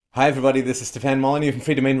Hi everybody, this is Stefan Molyneux from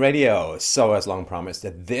Free Domain Radio. So as long promised,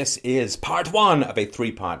 this is part one of a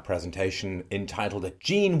three-part presentation entitled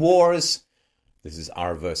Gene Wars. This is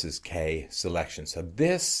R versus K selection. So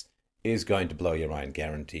this is going to blow your mind,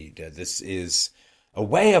 guaranteed. This is a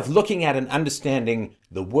way of looking at and understanding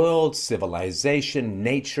the world, civilization,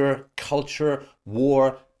 nature, culture,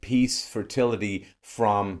 war, peace, fertility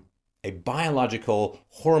from a biological,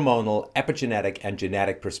 hormonal, epigenetic, and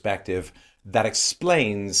genetic perspective that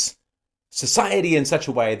explains society in such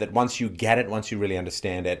a way that once you get it, once you really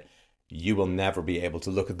understand it, you will never be able to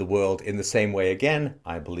look at the world in the same way again.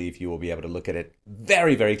 I believe you will be able to look at it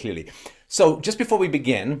very, very clearly. So just before we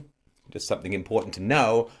begin, just something important to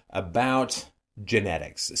know about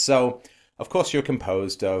genetics. So, of course, you're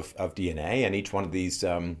composed of DNA, and each one of these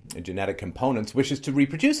genetic components wishes to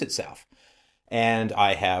reproduce itself. And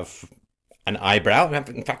I have an eyebrow.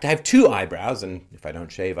 In fact, I have two eyebrows, and if I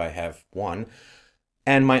don't shave, I have one.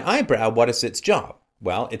 And my eyebrow, what is its job?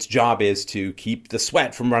 Well, its job is to keep the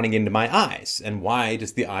sweat from running into my eyes. And why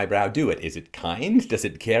does the eyebrow do it? Is it kind? Does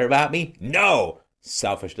it care about me? No!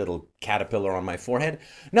 Selfish little caterpillar on my forehead.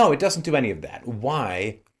 No, it doesn't do any of that.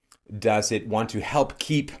 Why does it want to help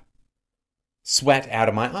keep sweat out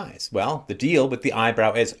of my eyes? Well, the deal with the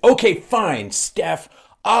eyebrow is, okay, fine, Steph,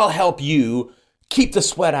 I'll help you keep the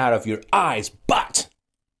sweat out of your eyes, but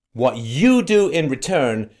what you do in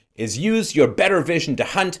return is use your better vision to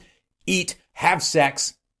hunt, eat, have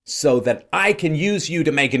sex, so that I can use you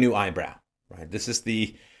to make a new eyebrow. Right? This is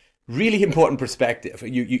the really important perspective.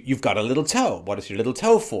 You've got a little toe. What is your little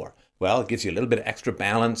toe for? Well, it gives you a little bit of extra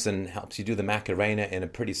balance and helps you do the Macarena in a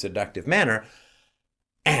pretty seductive manner.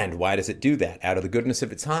 And why does it do that? Out of the goodness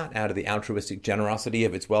of its heart? Out of the altruistic generosity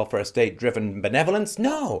of its welfare state-driven benevolence?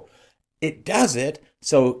 No. It does it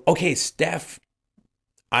so, okay, Steph,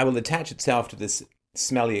 I will attach itself to this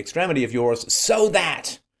smelly extremity of yours so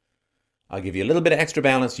that I'll give you a little bit of extra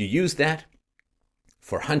balance. You use that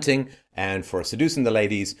for hunting and for seducing the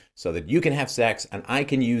ladies so that you can have sex and I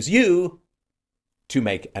can use you to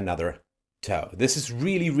make another toe. This is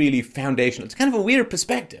really, really foundational. It's kind of a weird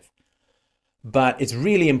perspective, but it's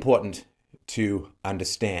really important to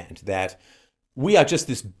understand that we are just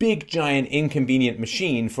this big, giant, inconvenient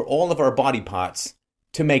machine for all of our body parts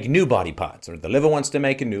to make new body parts. Or the liver wants to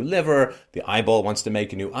make a new liver, the eyeball wants to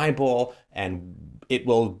make a new eyeball, and it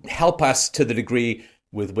will help us to the degree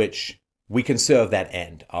with which we can serve that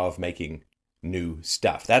end of making new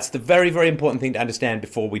stuff. That's the very, very important thing to understand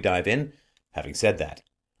before we dive in. Having said that,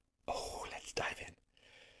 let's dive in.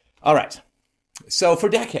 All right. So for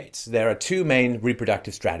decades, there are two main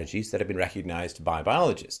reproductive strategies that have been recognized by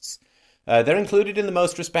biologists. They're included in the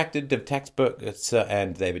most respected of textbooks,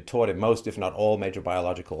 and they've been taught in most, if not all, major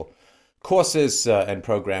biological courses and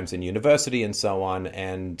programs in university and so on.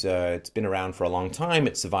 And it's been around for a long time.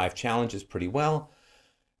 It survived challenges pretty well.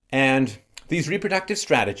 And these reproductive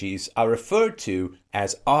strategies are referred to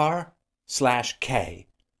as R/K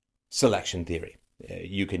selection theory.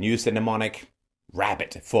 You can use the mnemonic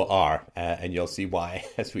rabbit for R, and you'll see why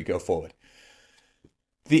as we go forward.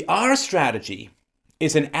 The R strategy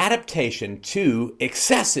is an adaptation to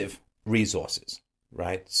excessive resources,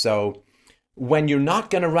 right? So when you're not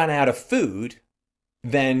going to run out of food,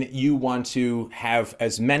 then you want to have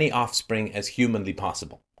as many offspring as humanly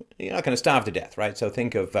possible. You're not going to starve to death, right? So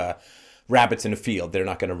think of rabbits in a field. They're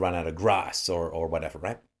not going to run out of grass or whatever,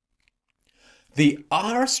 right? The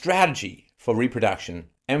R strategy for reproduction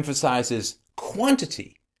emphasizes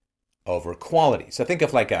quantity over quality. So think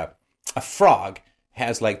of like a frog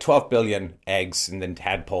has like 12 billion eggs and then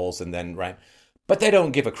tadpoles and then, right? But they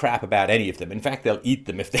don't give a crap about any of them. In fact, they'll eat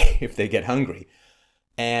them if they get hungry.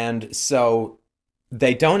 And so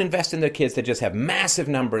they don't invest in their kids. They just have massive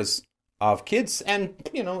numbers of kids. And,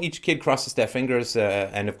 each kid crosses their fingers.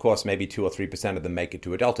 And of course, maybe 2 or 3% of them make it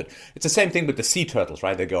to adulthood. It's the same thing with the sea turtles,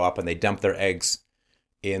 right? They go up and they dump their eggs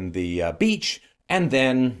in the beach and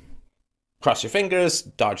then cross your fingers,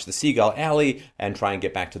 dodge the seagull alley, and try and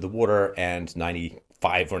get back to the water, and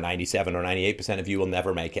 95 or 97 or 98% of you will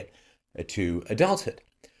never make it to adulthood.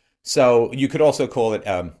 So you could also call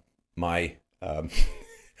it my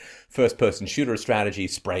first-person shooter strategy,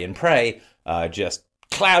 spray and pray, just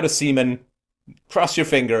cloud of semen, cross your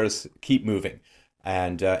fingers, keep moving.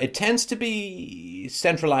 And it tends to be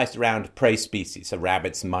centralized around prey species, so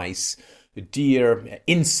rabbits, mice, deer,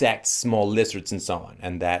 insects, small lizards, and so on.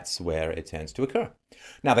 And that's where it tends to occur.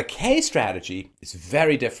 Now, the K strategy is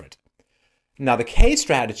very different. Now, the K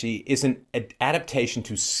strategy is an adaptation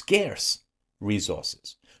to scarce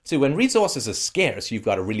resources. So when resources are scarce, you've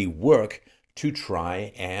got to really work to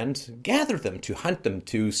try and gather them, to hunt them,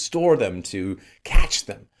 to store them, to catch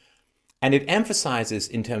them. And it emphasizes,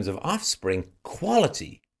 in terms of offspring,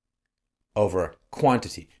 quality over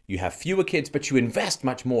quantity. You have fewer kids, but you invest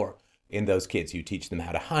much more in those kids. You teach them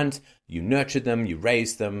how to hunt, you nurture them, you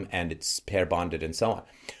raise them, and it's pair bonded and so on.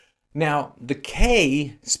 Now, the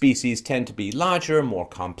K species tend to be larger, more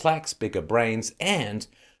complex, bigger brains, and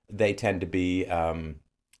they tend to be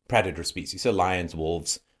predator species. So lions,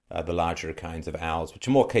 wolves, the larger kinds of owls, which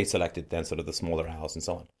are more K-selected than sort of the smaller owls and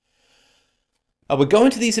so on. We'll go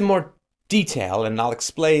into these in more detail, and I'll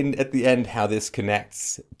explain at the end how this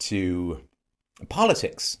connects to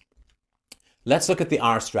politics. Let's look at the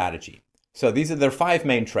R strategy. So there are 5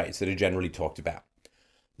 main traits that are generally talked about.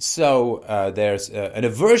 So there's an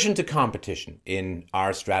aversion to competition in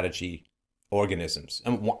R strategy organisms.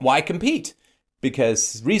 And why compete?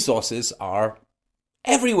 Because resources are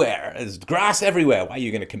everywhere. There's grass everywhere. Why are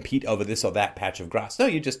you going to compete over this or that patch of grass? No,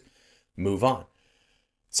 you just move on.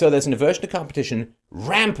 So there's an aversion to competition,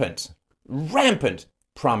 rampant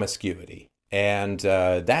promiscuity. And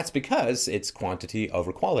that's because it's quantity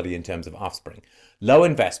over quality in terms of offspring. Low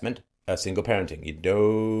investment, single parenting. You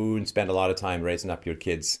don't spend a lot of time raising up your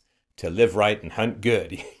kids to live right and hunt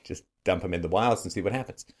good. You just dump them in the wilds and see what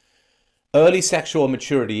happens. Early sexual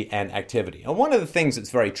maturity and activity. And one of the things that's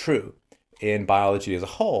very true in biology as a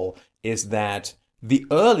whole is that the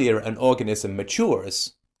earlier an organism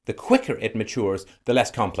matures, the quicker it matures, the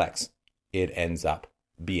less complex it ends up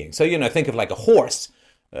being. So, think of like a horse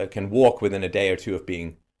can walk within a day or two of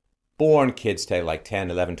being born. Kids take like 10,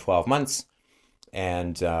 11, 12 months.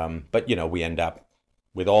 And, but, we end up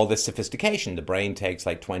with all this sophistication. The brain takes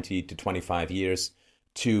like 20 to 25 years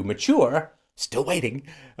to mature, still waiting.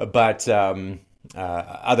 But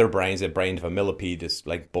other brains, a brain of a millipede is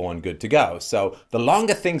like born good to go. So the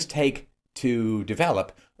longer things take to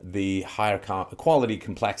develop, the higher quality,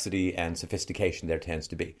 complexity, and sophistication there tends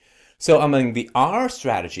to be. So among the R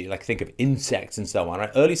strategy, like think of insects and so on, right?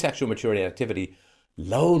 Early sexual maturity and activity,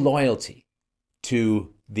 low loyalty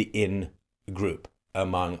to the in group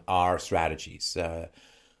among R strategies.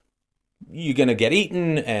 You're going to get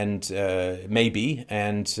eaten, and maybe,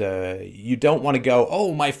 and you don't want to go,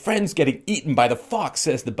 oh, my friend's getting eaten by the fox,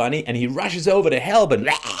 says the bunny, and he rushes over to help, and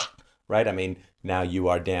right? I mean, now you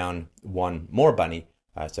are down one more bunny,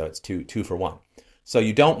 so it's two for one. So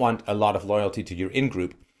you don't want a lot of loyalty to your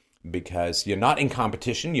in-group because you're not in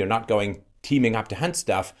competition, you're not going teaming up to hunt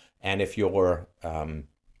stuff, and if your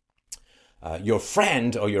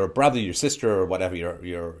friend or your brother, your sister, or whatever,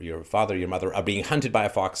 your father, your mother are being hunted by a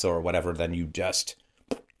fox or whatever, then you just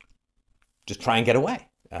try and get away.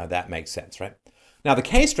 That makes sense, right? Now, the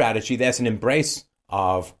K strategy, there's an embrace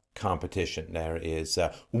of competition. There is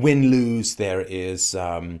win-lose. There is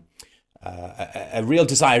a real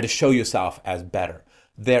desire to show yourself as better.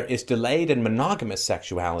 There is delayed and monogamous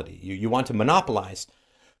sexuality. You want to monopolize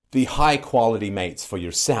the high-quality mates for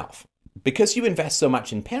yourself. Because you invest so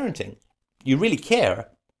much in parenting, you really care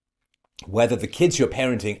whether the kids you're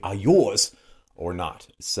parenting are yours or not.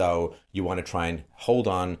 So you want to try and hold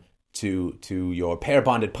on to your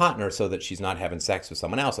pair-bonded partner so that she's not having sex with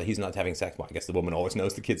someone else, or he's not having sex. Well, I guess the woman always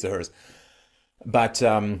knows the kids are hers. But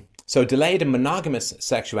so delayed and monogamous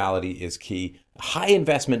sexuality is key. High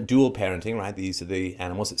investment dual parenting, right? These are the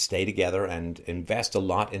animals that stay together and invest a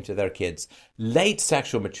lot into their kids. Late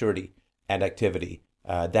sexual maturity and activity.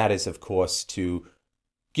 That is, of course, to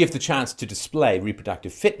give the chance to display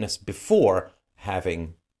reproductive fitness before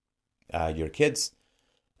having your kids.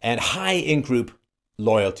 And high in-group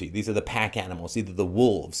loyalty. These are the pack animals, either the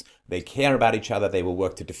wolves. They care about each other. They will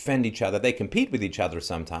work to defend each other. They compete with each other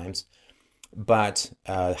sometimes. But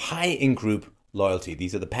high in-group loyalty.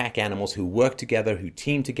 These are the pack animals who work together, who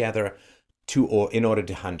team together in order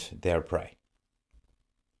to hunt their prey.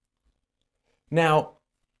 Now,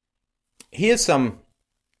 here's some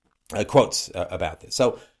quotes about this.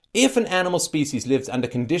 So, if an animal species lives under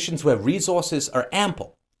conditions where resources are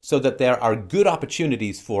ample, so that there are good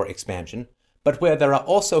opportunities for expansion, but where there are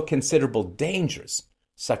also considerable dangers,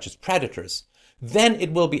 such as predators, then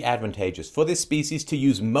it will be advantageous for this species to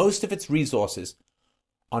use most of its resources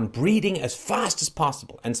on breeding as fast as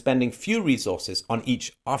possible and spending few resources on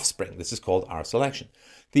each offspring. This is called R selection.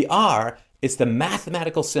 The R is the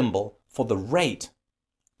mathematical symbol for the rate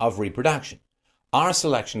of reproduction. R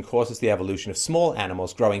selection causes the evolution of small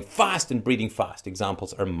animals growing fast and breeding fast.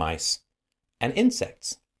 Examples are mice and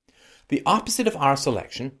insects. The opposite of R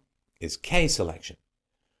selection is K selection.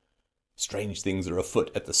 Strange things are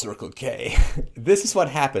afoot at the Circle K. This is what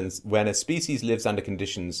happens when a species lives under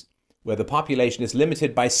conditions where the population is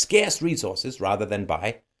limited by scarce resources rather than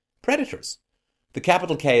by predators. The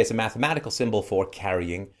capital K is a mathematical symbol for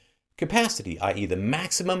carrying capacity, i.e. the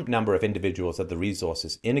maximum number of individuals that the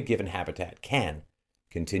resources in a given habitat can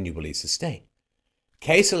continually sustain.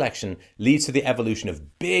 K-selection leads to the evolution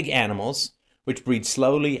of big animals, which breed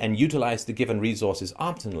slowly and utilize the given resources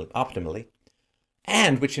optimally,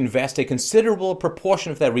 and which invest a considerable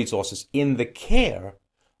proportion of their resources in the care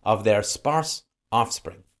of their sparse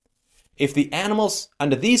offspring. If the animals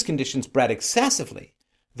under these conditions bred excessively,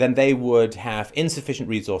 then they would have insufficient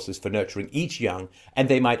resources for nurturing each young, and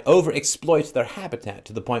they might overexploit their habitat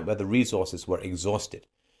to the point where the resources were exhausted.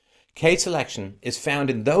 K-selection is found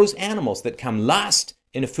in those animals that come last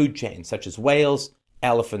in a food chain, such as whales,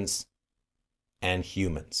 elephants, and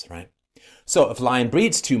humans, right? So if a lion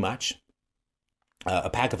breeds too much, a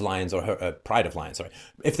pack of lions or a pride of lions,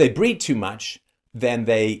 if they breed too much, then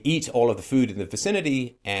they eat all of the food in the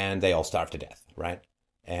vicinity and they all starve to death, right?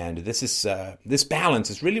 And this balance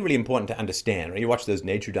is really, really important to understand. Right? You watch those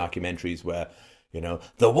nature documentaries where,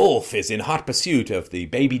 the wolf is in hot pursuit of the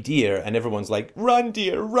baby deer and everyone's like, run,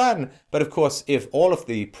 deer, run. But of course, if all of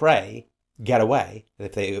the prey get away,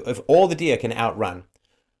 if all the deer can outrun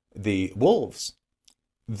the wolves,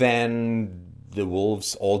 then the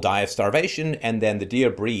wolves all die of starvation and then the deer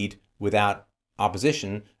breed without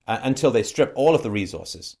opposition until they strip all of the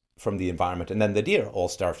resources from the environment and then the deer all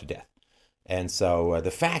starve to death. And so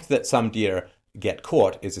the fact that some deer get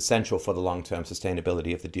caught is essential for the long-term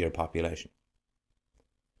sustainability of the deer population.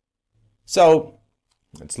 So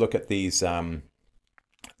let's look at these, the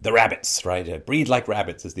rabbits, right? Breed like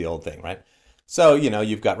rabbits is the old thing, right? So,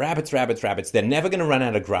 you've got rabbits. They're never going to run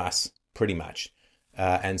out of grass, pretty much.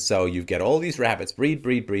 And so you get all these rabbits,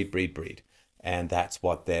 breed. And that's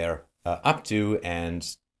what they're up to.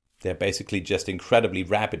 And they're basically just incredibly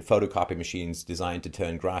rapid photocopy machines designed to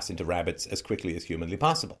turn grass into rabbits as quickly as humanly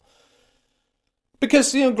possible.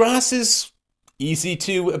 Because, grass is easy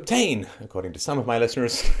to obtain, according to some of my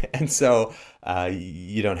listeners. And so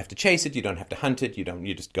you don't have to chase it. You don't have to hunt it.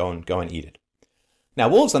 You just go and eat it. Now,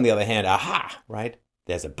 wolves, on the other hand, right?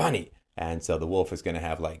 There's a bunny. And so the wolf is going to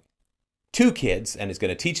have like 2 kids and is going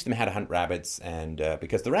to teach them how to hunt rabbits. And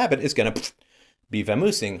because the rabbit is going to be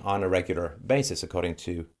vamoosing on a regular basis, according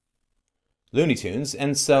to Looney Tunes.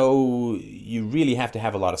 And so you really have to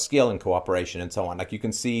have a lot of skill and cooperation and so on. Like you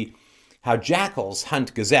can see how jackals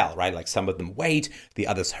hunt gazelle, right? Like some of them wait, the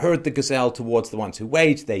others herd the gazelle towards the ones who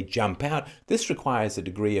wait, they jump out. This requires a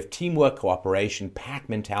degree of teamwork, cooperation, pack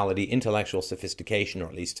mentality, intellectual sophistication, or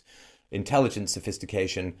at least intelligent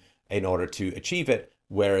sophistication in order to achieve it,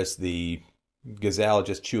 whereas the gazelle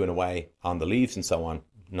just chewing away on the leaves and so on,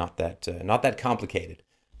 not that complicated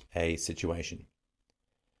a situation.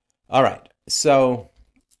 All right, so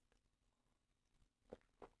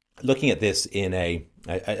looking at this in a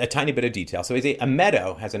tiny bit of detail. So a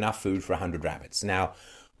meadow has enough food for 100 rabbits. Now,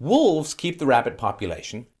 wolves keep the rabbit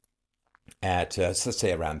population at, let's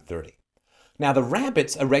say, around 30. Now, the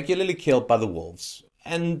rabbits are regularly killed by the wolves,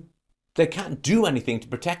 and they can't do anything to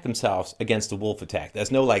protect themselves against a wolf attack.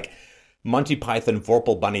 There's no, like, Monty Python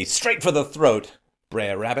Vorpal Bunny, straight for the throat,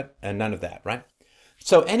 Brer Rabbit, and none of that, right?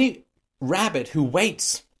 So any rabbit who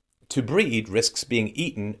waits to breed risks being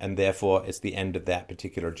eaten, and therefore it's the end of that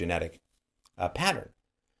particular genetic pattern.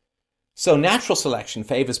 So natural selection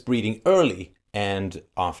favors breeding early and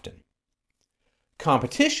often.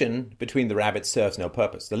 Competition between the rabbits serves no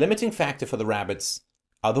purpose. The limiting factor for the rabbits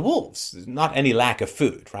are the wolves. There's not any lack of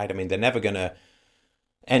food, right? I mean, they're never going to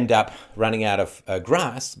end up running out of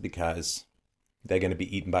grass because they're going to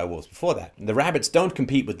be eaten by wolves before that. And the rabbits don't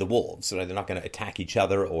compete with the wolves, right? They're not going to attack each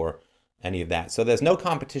other or any of that. So there's no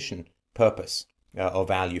competition purpose or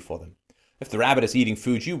value for them. If the rabbit is eating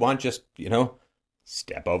food you want, just,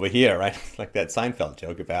 step over here, right? Like that Seinfeld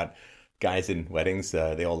joke about guys in weddings,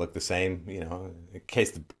 they all look the same, in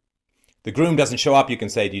case the groom doesn't show up, you can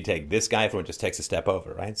say, do you take this guy? Everyone just takes a step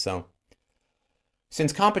over, right? So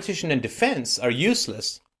since competition and defense are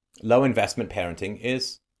useless, low investment parenting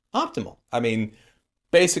is optimal. I mean,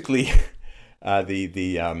 basically,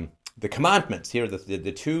 the commandments here,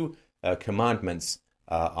 the 2 commandments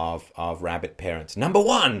of rabbit parents. Number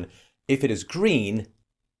 1, if it is green,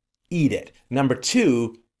 eat it. Number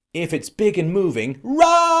 2, if it's big and moving,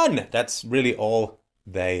 run! That's really all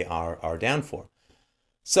they are down for.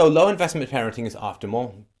 So low investment parenting is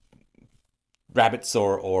optimal. Rabbits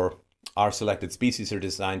or our selected species are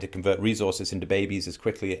designed to convert resources into babies as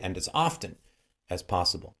quickly and as often as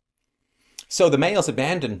possible. So the males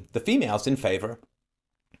abandon the females in favor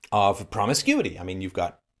of promiscuity. I mean,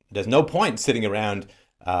 there's no point sitting around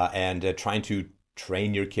and trying to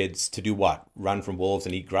train your kids to do what? Run from wolves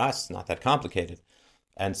and eat grass? It's not that complicated.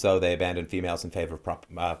 And so they abandon females in favor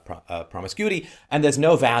of promiscuity. And there's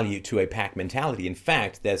no value to a pack mentality. In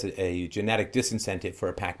fact, there's a genetic disincentive for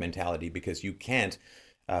a pack mentality because you can't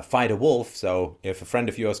fight a wolf. So if a friend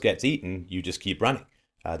of yours gets eaten, you just keep running.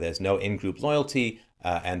 There's no in-group loyalty,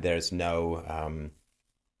 and there's no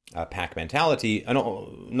pack mentality. And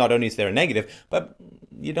not only is there a negative, but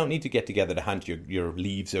you don't need to get together to hunt your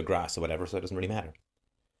leaves or grass or whatever, so it doesn't really matter.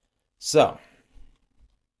 So,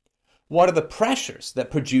 what are the pressures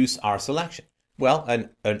that produce our selection? Well,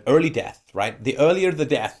 an early death, right? The earlier the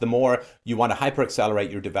death, the more you want to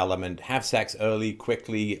hyper-accelerate your development, have sex early,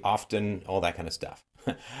 quickly, often, all that kind of stuff.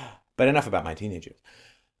 But enough about my teenagers.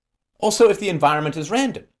 Also, if the environment is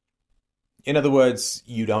random. In other words,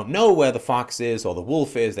 you don't know where the fox is or the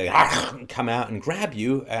wolf is, they come out and grab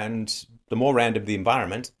you, and the more random the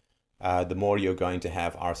environment, the more you're going to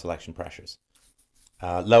have our selection pressures.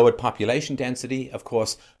 Lowered population density, of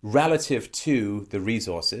course, relative to the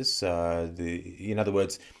resources. In other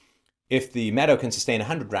words, if the meadow can sustain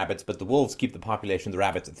 100 rabbits, but the wolves keep the population of the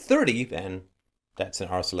rabbits at 30, then that's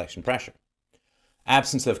our selection pressure.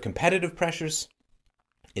 Absence of competitive pressures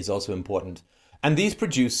is also important. And these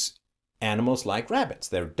produce animals like rabbits.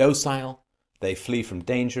 They're docile, they flee from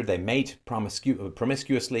danger, they mate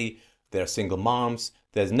promiscuously, they're single moms,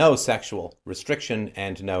 there's no sexual restriction,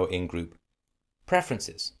 and no in-group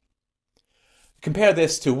preferences. Compare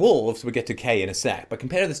this to wolves. We'll get to K in a sec, but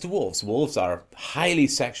compare this to wolves. Wolves are highly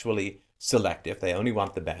sexually selective. They only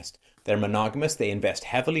want the best. They're monogamous. They invest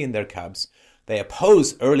heavily in their cubs. They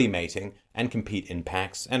oppose early mating and compete in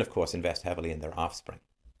packs, and of course invest heavily in their offspring.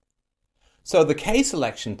 So the K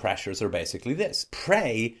selection pressures are basically this.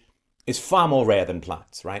 Prey is far more rare than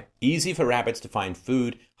plants, right? Easy for rabbits to find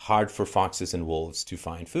food, hard for foxes and wolves to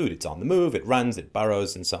find food. It's on the move, it runs, it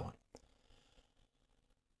burrows, and so on.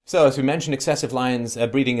 So as we mentioned, excessive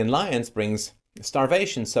breeding in lions brings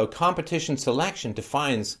starvation. So competition selection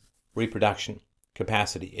defines reproduction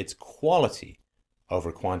capacity. It's quality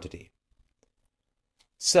over quantity.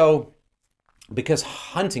 So because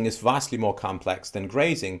hunting is vastly more complex than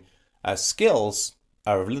grazing, skills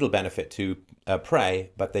are of little benefit to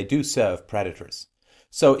prey, but they do serve predators.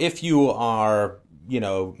 So if you are,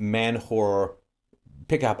 man whore,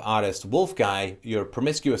 pickup artist, wolf guy, you're a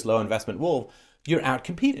promiscuous, low investment wolf, you're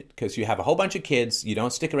outcompeted because you have a whole bunch of kids, you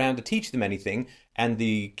don't stick around to teach them anything, and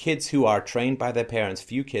the kids who are trained by their parents,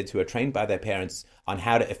 few kids who are trained by their parents on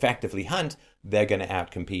how to effectively hunt, they're going to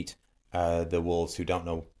outcompete the wolves who don't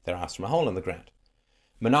know their ass from a hole in the ground.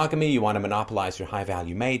 Monogamy, you want to monopolize your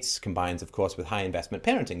high-value mates, combines, of course, with high-investment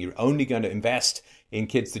parenting. You're only going to invest in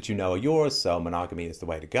kids that you know are yours, so monogamy is the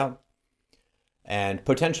way to go. And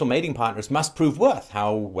potential mating partners must prove worth.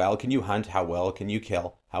 How well can you hunt? How well can you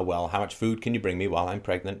kill? How much food can you bring me while I'm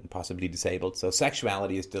pregnant and possibly disabled? So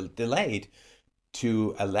sexuality is delayed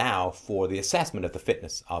to allow for the assessment of the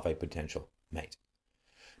fitness of a potential mate.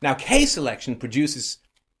 Now, K selection produces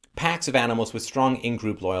packs of animals with strong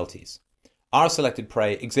in-group loyalties. Our selected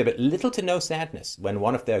prey exhibit little to no sadness when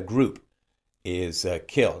one of their group is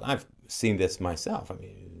killed. I've seen this myself. I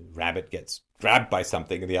mean, rabbit gets grabbed by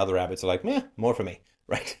something and the other rabbits are like, meh, more for me,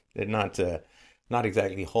 right? They're not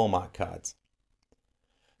exactly Hallmark cards.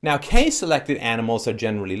 Now, K-selected animals are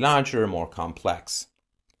generally larger and more complex.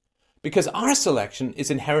 Because our selection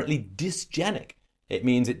is inherently dysgenic. It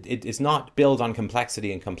means it is not built on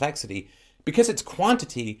complexity and complexity. Because it's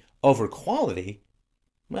quantity over quality,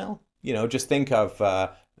 well, just think of,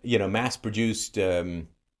 mass-produced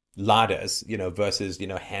Ladas, versus,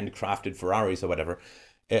 handcrafted Ferraris or whatever.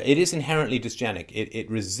 It is inherently dysgenic. It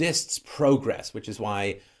resists progress, which is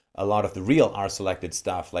why a lot of the real R-selected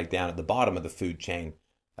stuff, like down at the bottom of the food chain,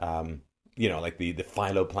 like the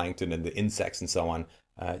phytoplankton and the insects and so on,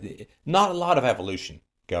 not a lot of evolution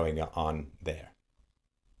going on there.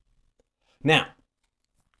 Now,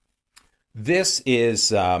 this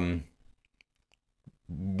is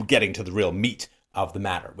getting to the real meat of the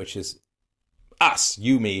matter, which is us,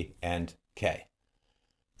 you, me, and K.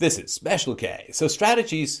 This is special K. So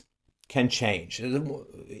strategies can change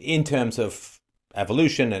in terms of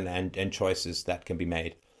evolution and choices that can be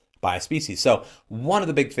made by a species. So one of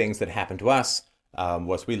the big things that happened to us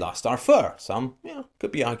was we lost our fur. Some,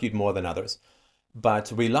 could be argued more than others.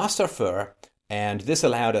 But we lost our fur, and this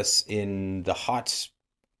allowed us in the hot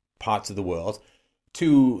parts of the world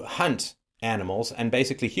to hunt animals, and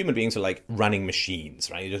basically human beings are like running machines,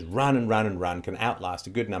 right? You just run and run and run, can outlast a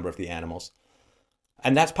good number of the animals.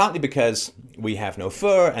 And that's partly because we have no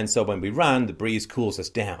fur, and so when we run, the breeze cools us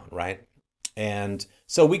down, right? And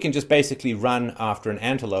so we can just basically run after an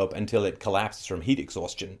antelope until it collapses from heat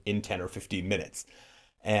exhaustion in 10 or 15 minutes.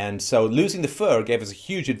 And so losing the fur gave us a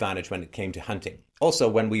huge advantage when it came to hunting. Also,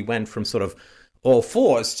 when we went from sort of all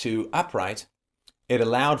fours to upright, it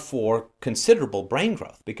allowed for considerable brain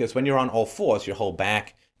growth, because when you're on all fours, your whole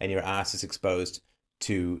back and your ass is exposed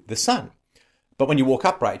to the sun. But when you walk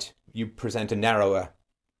upright, you present a narrower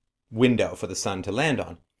window for the sun to land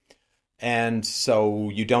on. And so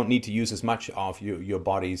you don't need to use as much of your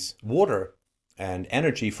body's water and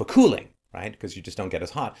energy for cooling, right? Because you just don't get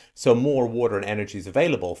as hot. So more water and energy is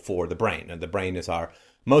available for the brain. And the brain is our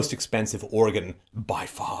most expensive organ by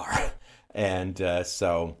far. And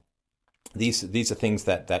so these are things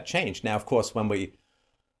that change. Now, of course, when we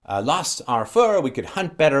lost our fur, we could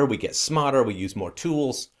hunt better, we get smarter, we use more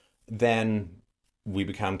tools, then we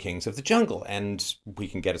become kings of the jungle. And we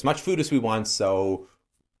can get as much food as we want, so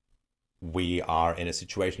we are in a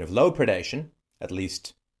situation of low predation, at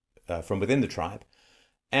least from within the tribe,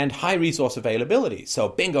 and high resource availability. So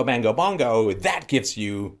bingo, bango, bongo, that gives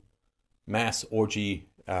you mass orgy,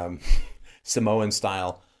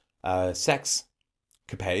 Samoan-style sex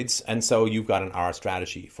capades. And so you've got an R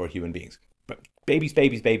strategy for human beings. Babies,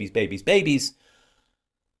 babies, babies, babies, babies.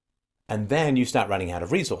 And then you start running out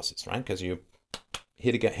of resources, right? Because you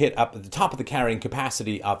hit up at the top of the carrying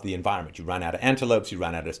capacity of the environment. You run out of antelopes, you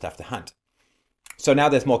run out of stuff to hunt. So now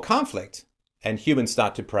there's more conflict, and humans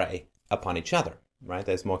start to prey upon each other, right?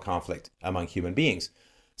 There's more conflict among human beings.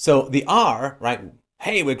 So the R, right?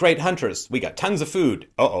 Hey, we're great hunters. We got tons of food.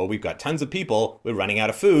 Uh-oh, we've got tons of people. We're running out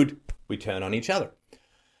of food. We turn on each other.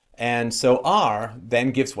 And so R then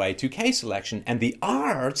gives way to K selection, and the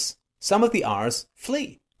Rs, some of the Rs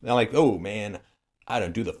flee. They're like, oh man, I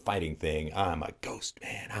don't do the fighting thing. I'm a ghost,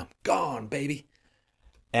 man. I'm gone, baby.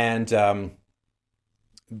 And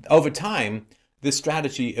over time, this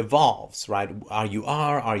strategy evolves, right? Are you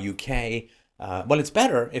R? Are you K? Well, it's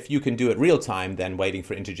better if you can do it real time than waiting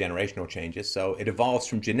for intergenerational changes. So it evolves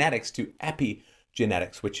from genetics to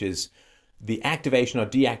epigenetics, which is the activation or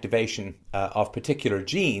deactivation of particular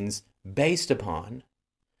genes based upon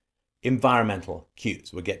environmental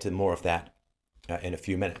cues. We'll get to more of that in a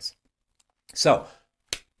few minutes. So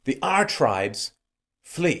the R tribes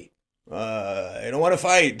flee. I don't want to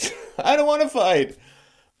fight. I don't want to fight.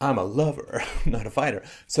 I'm a lover, not a fighter.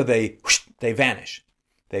 So they vanish.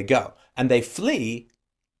 They go. And they flee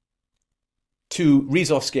to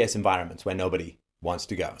resource-scarce environments where nobody wants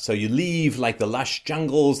to go. So you leave like the lush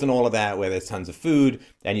jungles and all of that where there's tons of food,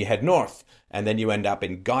 and you head north. And then you end up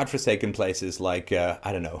in godforsaken places like, I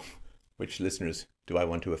don't know, which listeners do I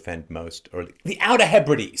want to offend most? Or the Outer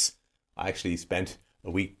Hebrides. I actually spent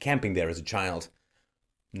a week camping there as a child.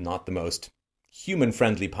 Not the most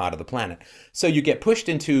human-friendly part of the planet. So you get pushed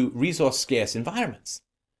into resource-scarce environments.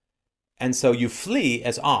 And so you flee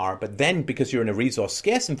as R, but then because you're in a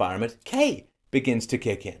resource-scarce environment, K begins to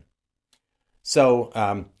kick in.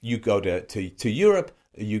 So you go to Europe,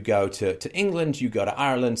 you go to England, you go to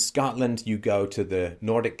Ireland, Scotland, you go to the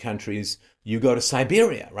Nordic countries, you go to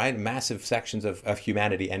Siberia, right? Massive sections of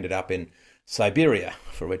humanity ended up in Siberia,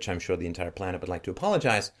 for which I'm sure the entire planet would like to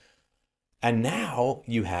apologize. And now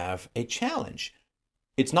you have a challenge.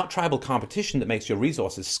 It's not tribal competition that makes your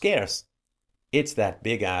resources scarce. It's that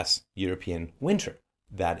big-ass European winter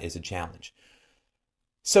that is a challenge.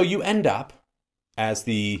 So you end up, as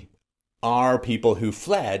the R people who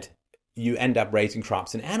fled, you end up raising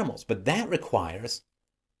crops and animals. But that requires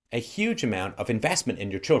a huge amount of investment in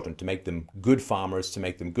your children to make them good farmers, to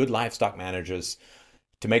make them good livestock managers,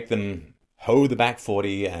 to make them hoe the back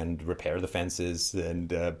 40 and repair the fences and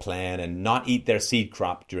plan and not eat their seed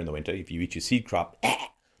crop during the winter. If you eat your seed crop,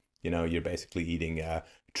 you're basically eating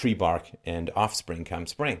tree bark and offspring come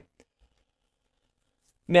spring.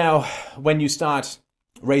 Now, when you start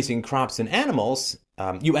raising crops and animals,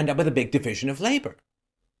 you end up with a big division of labor.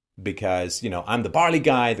 Because, I'm the barley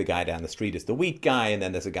guy, the guy down the street is the wheat guy, and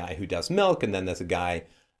then there's a guy who does milk, and then there's a guy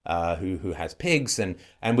who has pigs, and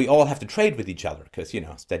we all have to trade with each other because,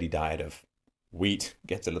 steady diet of wheat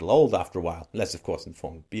gets a little old after a while, unless, of course, in the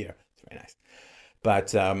form of beer. It's very nice.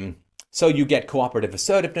 But so you get cooperative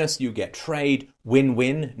assertiveness, you get trade,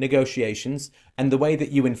 win-win negotiations, and the way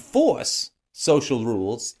that you enforce social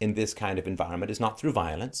rules in this kind of environment is not through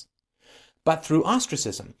violence, but through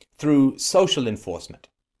ostracism, through social enforcement,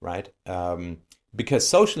 right? Because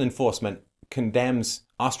social enforcement condemns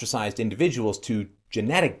ostracized individuals to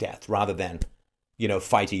genetic death rather than,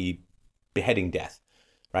 fighty beheading death,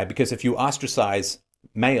 right? Because if you ostracize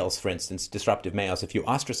males, for instance, disruptive males, if you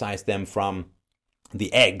ostracize them from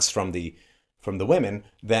the eggs from the women,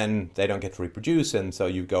 then they don't get to reproduce, and so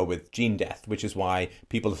you go with gene death, which is why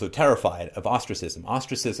people are so terrified of ostracism.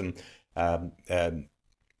 Ostracism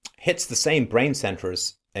hits the same brain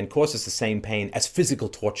centers and causes the same pain as physical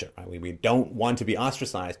torture. Right? We don't want to be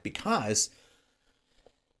ostracized because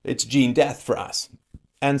it's gene death for us.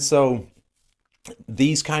 And so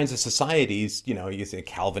these kinds of societies, you say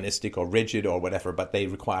Calvinistic or rigid or whatever, but they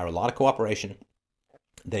require a lot of cooperation.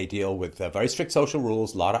 They deal with very strict social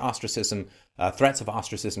rules, a lot of ostracism, threats of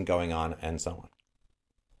ostracism going on, and so on.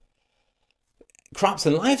 Crops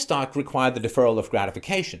and livestock require the deferral of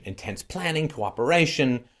gratification, intense planning,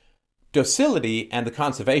 cooperation, docility, and the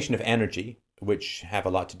conservation of energy, which have a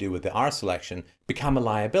lot to do with the R selection, become a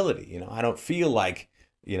liability. I don't feel like,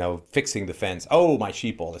 fixing the fence. Oh, my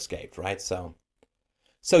sheep all escaped, right? So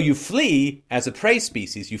you flee as a prey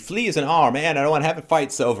species. You flee as an R. Man, I don't want to have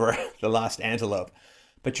fights over the lost antelope.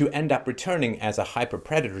 But you end up returning as a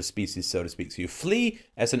hyper-predator species, so to speak. So you flee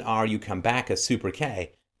as an R, you come back as super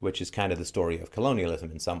K, which is kind of the story of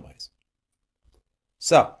colonialism in some ways.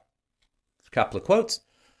 So, a couple of quotes.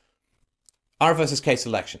 R versus K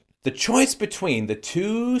selection. The choice between the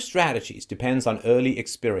two strategies depends on early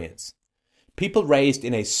experience. People raised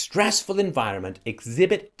in a stressful environment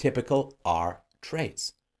exhibit typical R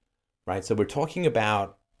traits. Right? So we're talking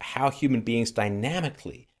about how human beings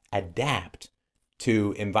dynamically adapt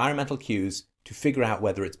to environmental cues to figure out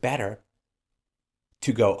whether it's better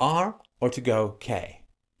to go R or to go K.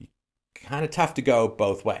 Kind of tough to go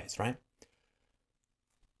both ways, right?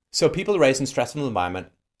 So people raised in stressful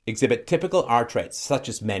environment exhibit typical R traits, such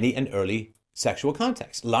as many and early sexual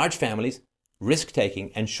contacts, large families,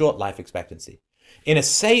 risk-taking, and short life expectancy. In a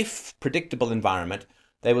safe, predictable environment,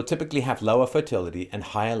 they will typically have lower fertility and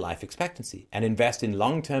higher life expectancy and invest in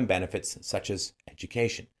long-term benefits such as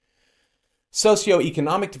education.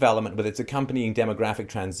 Socioeconomic development with its accompanying demographic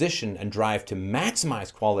transition and drive to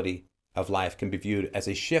maximize quality of life can be viewed as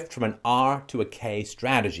a shift from an R to a K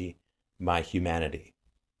strategy by humanity.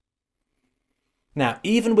 Now,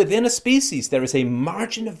 even within a species, there is a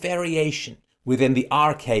margin of variation within the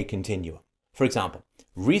RK continuum. For example,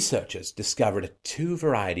 researchers discovered two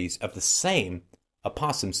varieties of the same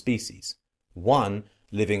opossum species, one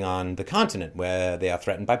living on the continent where they are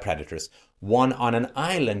threatened by predators, one on an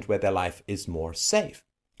island where their life is more safe.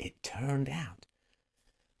 It turned out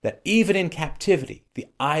that even in captivity, the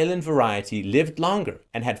island variety lived longer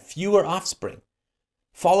and had fewer offspring,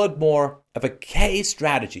 followed more of a K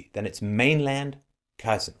strategy than its mainland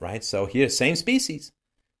cousin, right? So here, same species.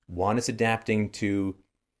 One is adapting to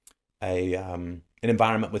an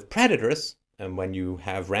environment with predators, and when you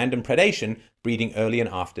have random predation, breeding early and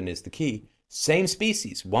often is the key. Same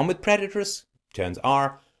species, one with predators turns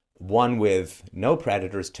R, one with no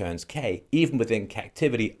predators turns K. Even within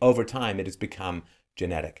captivity, over time, it has become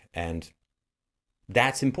genetic. And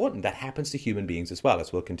that's important. That happens to human beings as well,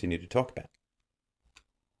 as we'll continue to talk about.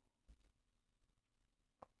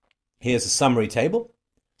 Here's a summary table.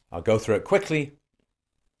 I'll go through it quickly.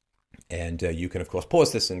 And you can, of course,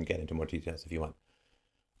 pause this and get into more details if you want.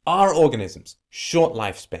 Are organisms short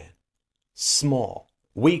lifespan, small,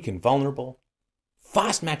 weak and vulnerable,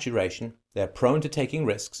 fast maturation, they're prone to taking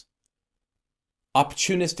risks,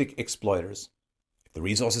 opportunistic exploiters. If the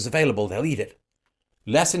resource is available, they'll eat it.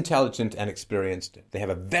 Less intelligent and experienced, they have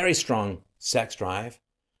a very strong sex drive,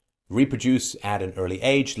 reproduce at an early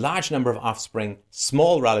age, large number of offspring,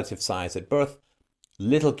 small relative size at birth,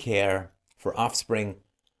 little care for offspring,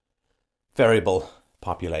 variable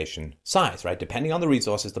population size, right? Depending on the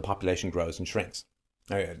resources, the population grows and shrinks.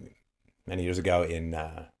 Many years ago in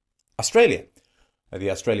Australia, the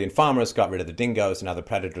Australian farmers got rid of the dingoes and other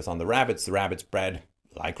predators on the rabbits. The rabbits bred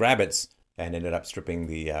like rabbits and ended up stripping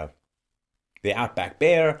the outback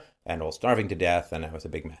bear and all starving to death, and that was a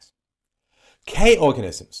big mess. K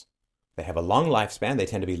organisms, they have a long lifespan. They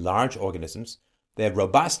tend to be large organisms. They're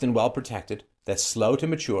robust and well protected. They're slow to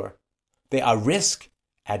mature. They are risk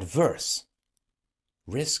adverse.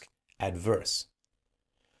 Risk adverse.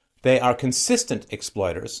 They are consistent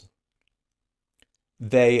exploiters.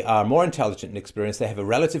 They are more intelligent and experienced. They have a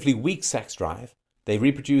relatively weak sex drive. They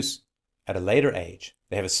reproduce at a later age.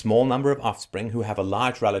 They have a small number of offspring who have a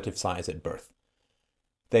large relative size at birth.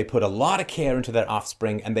 They put a lot of care into their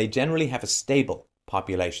offspring, and they generally have a stable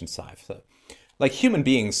population size. So, like human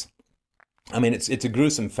beings, I mean, it's a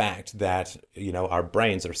gruesome fact that, our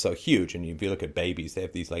brains are so huge. And if you look at babies, they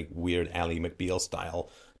have these like weird Ally McBeal style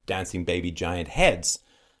dancing baby giant heads.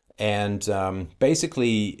 And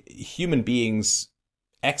basically, human beings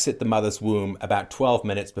exit the mother's womb about 12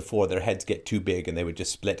 minutes before their heads get too big, and they would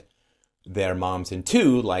just split their moms in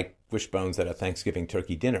two like wishbones at a Thanksgiving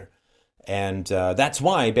turkey dinner. And that's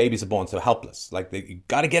why babies are born so helpless. Like, you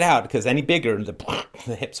got to get out, because any bigger,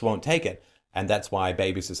 the hips won't take it. And that's why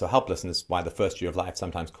babies are so helpless, and it's why the first year of life,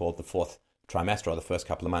 sometimes called the fourth trimester or the first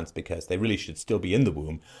couple of months because they really should still be in the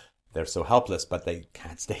womb. They're so helpless, but they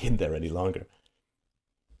can't stay in there any longer.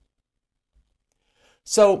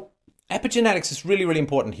 So epigenetics is really, really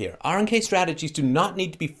important here. RNK strategies do not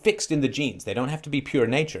need to be fixed in the genes. They don't have to be pure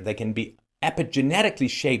nature. They can be epigenetically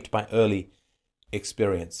shaped by early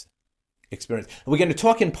experience. We're going to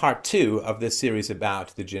talk in part 2 of this series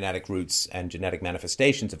about the genetic roots and genetic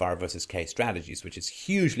manifestations of R versus K strategies, which is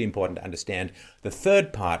hugely important to understand. The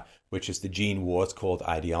third part, which is the gene wars called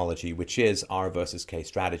ideology, which is R versus K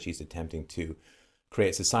strategies attempting to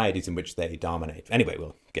create societies in which they dominate. Anyway,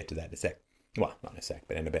 we'll get to that in a sec. Well, not in a sec,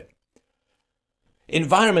 but in a bit.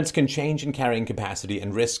 Environments can change in carrying capacity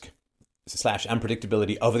and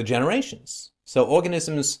risk/unpredictability over the generations. So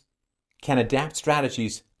organisms can adapt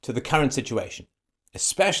strategies to the current situation,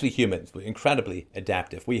 especially humans. We're incredibly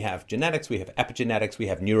adaptive. We have genetics, we have epigenetics, we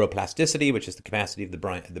have neuroplasticity, which is the capacity of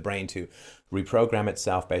the brain to reprogram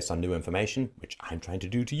itself based on new information, which I'm trying to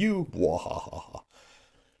do to you.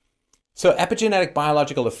 So epigenetic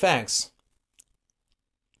biological effects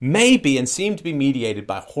may be and seem to be mediated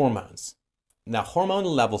by hormones. Now,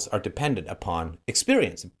 hormonal levels are dependent upon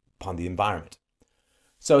experience, upon the environment.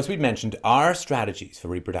 So as we mentioned, our strategies for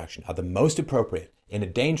reproduction are the most appropriate in a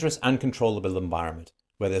dangerous, uncontrollable environment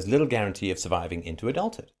where there's little guarantee of surviving into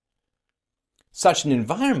adulthood. Such an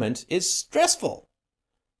environment is stressful.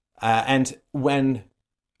 And when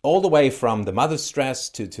all the way from the mother's stress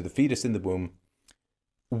to the fetus in the womb,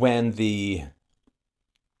 when the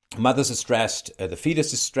mothers are stressed, the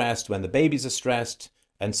fetus is stressed, when the babies are stressed,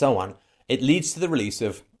 and so on, it leads to the release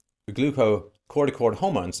of glucocorticoid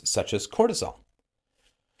hormones such as cortisol.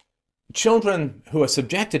 Children who are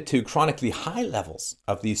subjected to chronically high levels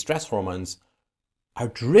of these stress hormones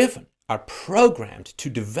are programmed to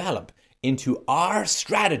develop into our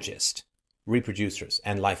strategist reproducers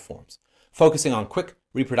and life forms, focusing on quick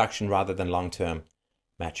reproduction rather than long-term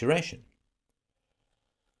maturation.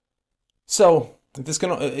 So this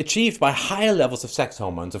can be achieved by higher levels of sex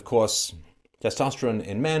hormones, of course, testosterone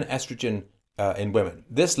in men, estrogen in women.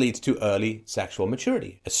 This leads to early sexual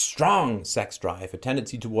maturity, a strong sex drive, a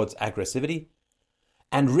tendency towards aggressivity,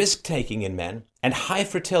 and risk-taking in men, and high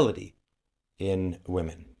fertility in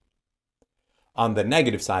women. On the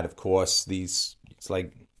negative side, of course, these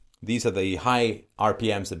are the high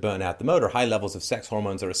RPMs that burn out the motor. High levels of sex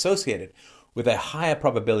hormones are associated with a higher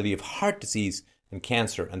probability of heart disease and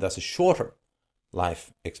cancer, and thus a shorter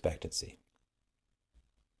life expectancy.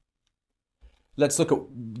 Let's look at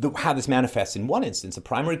how this manifests in one instance. A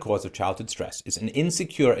primary cause of childhood stress is an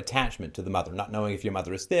insecure attachment to the mother, not knowing if your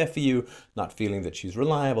mother is there for you, not feeling that she's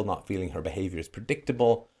reliable, not feeling her behavior is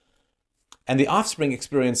predictable. And the offspring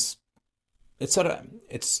experience,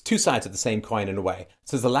 it's two sides of the same coin in a way.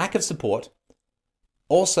 So there's a lack of support.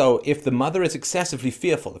 Also, if the mother is excessively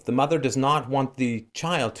fearful, if the mother does not want the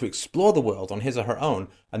child to explore the world on his or her own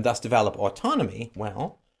and thus develop autonomy,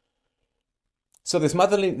 so this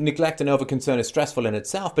motherly neglect and overconcern is stressful in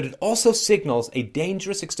itself, but it also signals a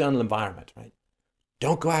dangerous external environment, right?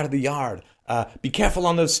 Don't go out of the yard. Be careful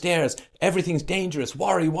on those stairs. Everything's dangerous.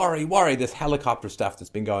 Worry, worry, worry. This helicopter stuff that's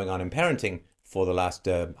been going on in parenting for the last,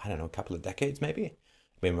 couple of decades maybe. I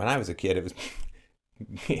mean, when I was a kid, it was,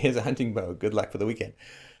 here's a hunting bow. Good luck for the weekend.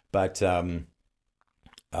 But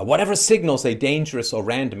whatever signals a dangerous or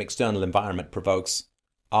random external environment provokes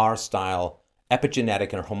R-style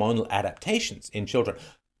epigenetic and hormonal adaptations in children.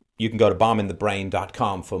 You can go to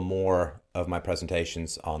bombinthebrain.com for more of my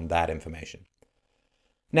presentations on that information.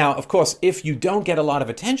 Now, of course, if you don't get a lot of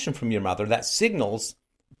attention from your mother, that signals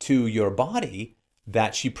to your body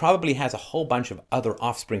that she probably has a whole bunch of other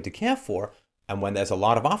offspring to care for. And when there's a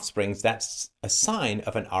lot of offsprings, that's a sign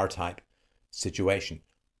of an R-type situation.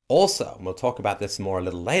 Also, and we'll talk about this more a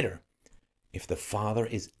little later, if the father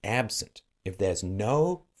is absent, if there's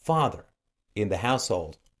no father in the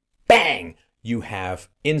household, bang, you have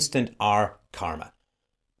instant R karma.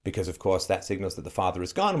 Because, of course, that signals that the father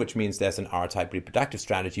is gone, which means there's an R-type reproductive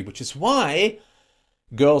strategy, which is why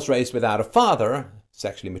girls raised without a father,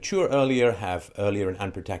 sexually mature earlier, have earlier and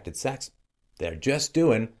unprotected sex. They're just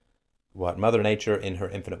doing what Mother Nature, in her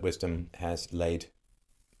infinite wisdom, has laid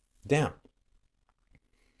down.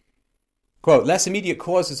 Quote, less immediate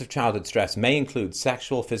causes of childhood stress may include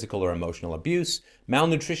sexual, physical, or emotional abuse,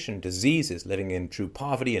 malnutrition, diseases, living in true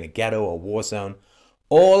poverty in a ghetto or war zone.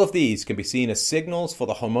 All of these can be seen as signals for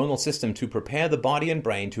the hormonal system to prepare the body and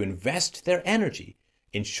brain to invest their energy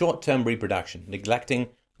in short-term reproduction, neglecting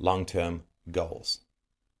long-term goals.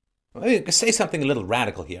 Let me say something a little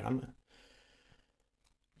radical here.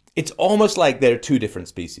 It's almost like they're two different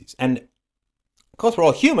species. And, of course, we're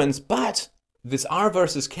all humans, but this R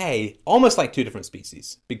versus K, almost like two different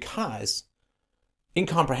species, because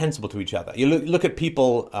incomprehensible to each other. You look at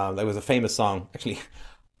people, there was a famous song, actually,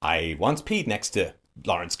 I once peed next to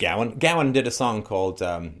Lawrence Gowan. Gowan did a song called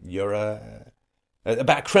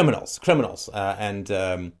about criminals,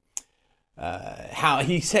 and how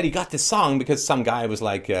he said he got this song because some guy was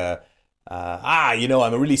like, I'm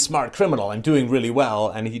a really smart criminal, I'm doing really well,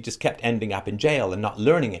 and he just kept ending up in jail and not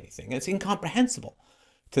learning anything. It's incomprehensible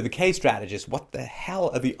to the K strategists. What the hell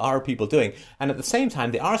are the R people doing? And at the same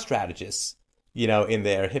time, the R strategists, in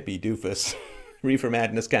their hippie doofus reefer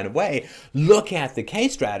madness kind of way, look at the K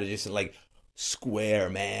strategists and like, square,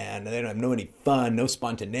 man, they don't have no any fun, no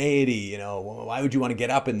spontaneity, why would you want to get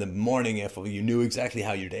up in the morning if you knew exactly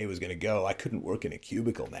how your day was going to go? I couldn't work in a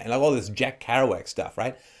cubicle, man. Like all this Jack Kerouac stuff,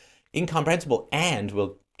 right? Incomprehensible. And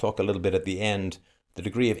we'll talk a little bit at the end, the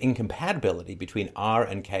degree of incompatibility between R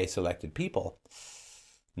and K selected people,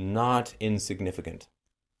 not insignificant.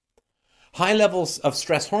 High levels of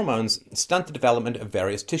stress hormones stunt the development of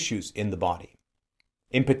various tissues in the body.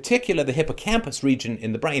 In particular, the hippocampus region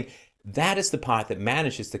in the brain, that is the part that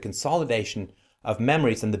manages the consolidation of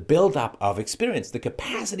memories and the build-up of experience, the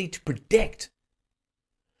capacity to predict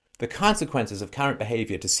the consequences of current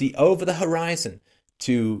behavior, to see over the horizon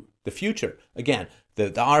to the future. Again,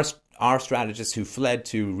 the R strategists who fled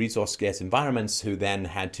to resource-scarce environments, who then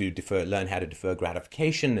had to learn how to defer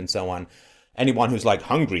gratification and so on. Anyone who's like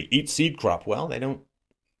hungry, eat seed crop, well, they don't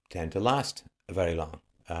tend to last very long.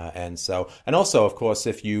 And also, of course,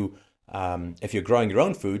 if you're growing your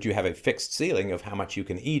own food, you have a fixed ceiling of how much you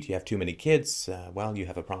can eat. You have too many kids, well, you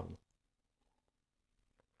have a problem.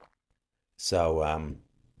 So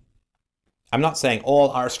I'm not saying all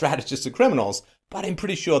R strategists are criminals, but I'm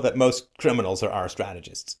pretty sure that most criminals are R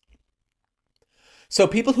strategists. So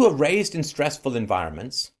people who are raised in stressful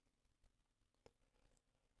environments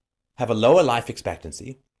have a lower life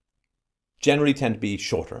expectancy, generally tend to be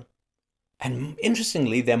shorter, and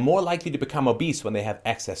interestingly, they're more likely to become obese when they have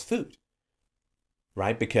excess food,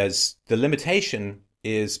 right? Because the limitation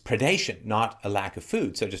is predation, not a lack of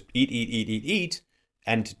food. So just eat,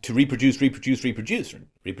 and to reproduce.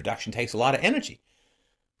 Reproduction takes a lot of energy.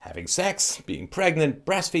 Having sex, being pregnant,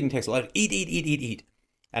 breastfeeding takes a lot of eat.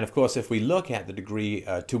 And of course, if we look at the degree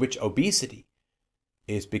to which obesity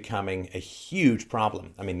is becoming a huge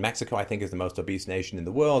problem. I mean, Mexico, I think, is the most obese nation in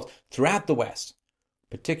the world. Throughout the West,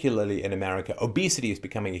 particularly in America, obesity is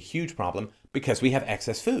becoming a huge problem because we have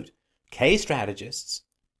excess food. K strategists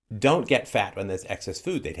don't get fat when there's excess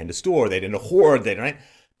food. They tend to store, they tend to hoard, right?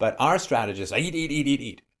 But our strategists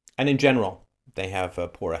eat. And in general, they have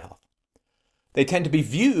poorer health. They tend to be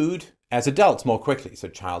viewed as adults more quickly, so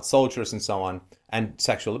child soldiers and so on, and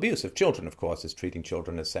sexual abuse of children, of course, is treating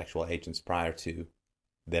children as sexual agents prior to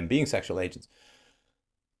them being sexual agents.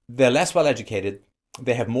 They're less well educated.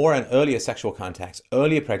 They have more and earlier sexual contacts,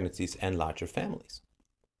 earlier pregnancies, and larger families.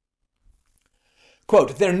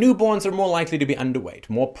 Quote, their newborns are more likely to be underweight,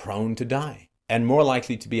 more prone to die, and more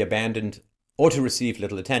likely to be abandoned or to receive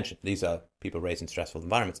little attention. These are people raised in stressful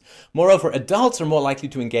environments. Moreover, adults are more likely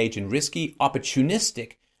to engage in risky,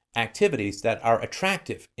 opportunistic activities that are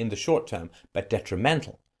attractive in the short term, but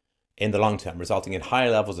detrimental in the long term, resulting in higher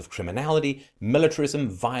levels of criminality, militarism,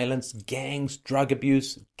 violence, gangs, drug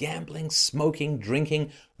abuse, gambling, smoking,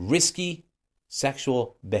 drinking, risky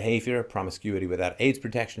sexual behavior, promiscuity without AIDS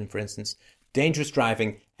protection, for instance, dangerous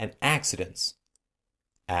driving, and accidents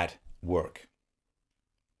at work.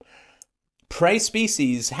 Prey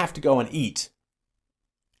species have to go and eat,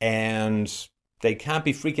 and they can't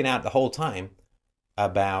be freaking out the whole time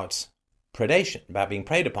about predation, about being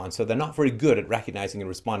preyed upon. So they're not very good at recognizing and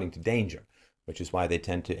responding to danger, which is why they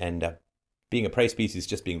tend to end up being a prey species,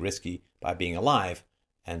 just being risky by being alive.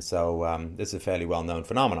 And so this is a fairly well-known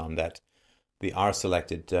phenomenon that the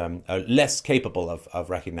R-selected are less capable of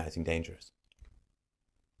recognizing dangers.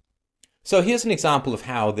 So here's an example of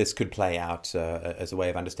how this could play out as a way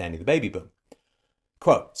of understanding the baby boom.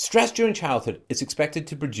 Quote, stress during childhood is expected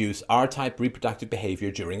to produce R-type reproductive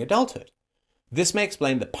behavior during adulthood. This may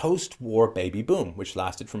explain the post-war baby boom, which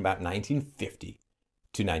lasted from about 1950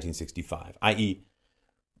 to 1965, i.e.,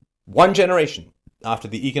 one generation after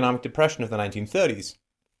the economic depression of the 1930s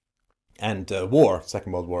and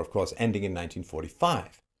Second World War, of course, ending in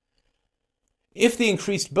 1945. If the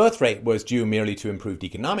increased birth rate was due merely to improved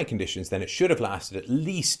economic conditions, then it should have lasted at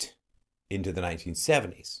least into the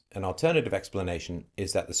 1970s. An alternative explanation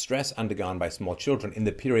is that the stress undergone by small children in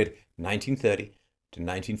the period 1930 to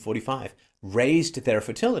 1945 raised their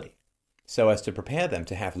fertility so as to prepare them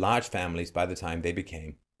to have large families by the time they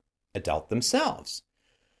became adult themselves.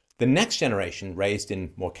 The next generation, raised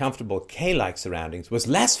in more comfortable K-like surroundings, was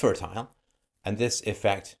less fertile, and this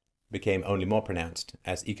effect became only more pronounced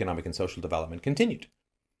as economic and social development continued.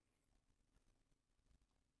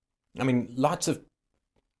 I mean, lots of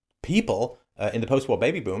people in the post-war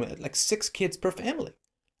baby boom had like 6 kids per family.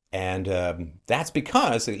 And that's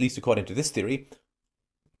because, at least according to this theory,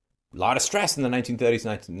 a lot of stress in the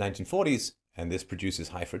 1930s, 1940s, and this produces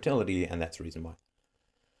high fertility, and that's the reason why.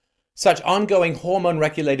 Such ongoing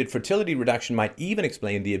hormone-regulated fertility reduction might even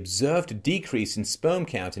explain the observed decrease in sperm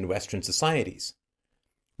count in Western societies,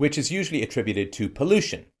 which is usually attributed to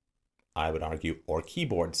pollution, I would argue, or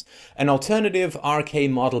keyboards. An alternative RK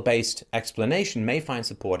model-based explanation may find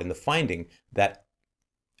support in the finding that,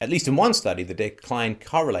 at least in one study, the decline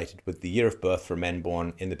correlated with the year of birth for men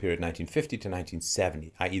born in the period 1950 to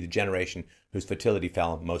 1970, i.e. the generation whose fertility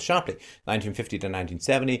fell most sharply. 1950 to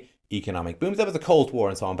 1970, economic booms. There was the Cold War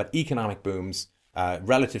and so on, but economic booms,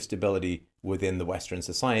 relative stability within the Western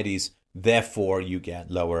societies, therefore you get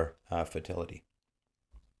lower fertility.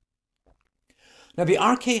 Now, the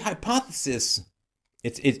RK hypothesis,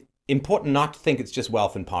 it's important not to think it's just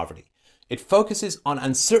wealth and poverty. It focuses on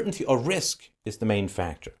uncertainty or risk is the main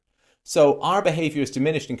factor. So our behavior is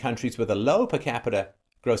diminished in countries with a low per capita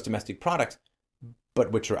gross domestic product,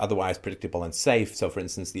 but which are otherwise predictable and safe. So, for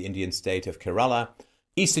instance, the Indian state of Kerala.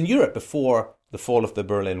 Eastern Europe, before the fall of the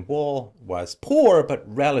Berlin Wall, was poor but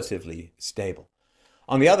relatively stable.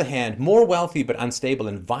 On the other hand, more wealthy but unstable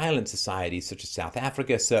and violent societies such as South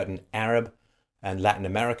Africa, certain Arab and Latin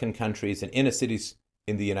American countries, and inner cities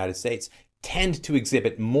in the United States tend to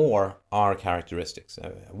exhibit more R characteristics.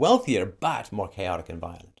 Wealthier, but more chaotic and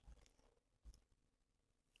violent.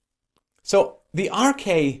 So the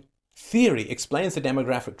RK theory explains the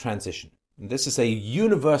demographic transition. This is a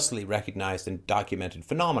universally recognized and documented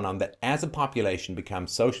phenomenon that as a population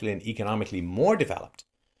becomes socially and economically more developed,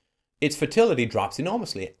 its fertility drops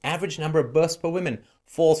enormously. Average number of births per woman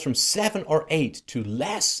falls from 7 or 8 to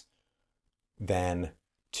less than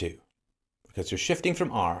 2, because you're shifting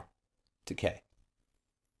from R to K.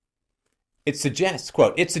 It suggests,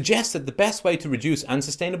 quote, it suggests that the best way to reduce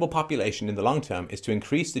unsustainable population in the long term is to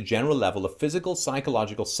increase the general level of physical,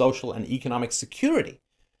 psychological, social, and economic security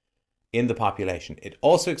in the population. It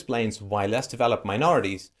also explains why less developed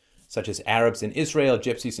minorities, such as Arabs in Israel,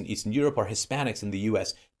 Gypsies in Eastern Europe, or Hispanics in the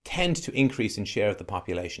US, tend to increase in share of the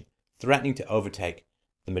population, threatening to overtake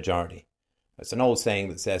the majority. It's an old saying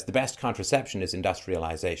that says the best contraception is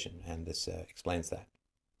industrialization, and this explains that.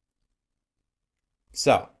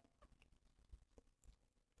 So,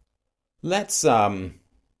 let's try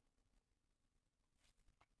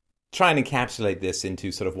and encapsulate this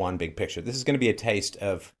into sort of one big picture. This is going to be a taste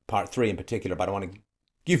of part 3 in particular, but I want to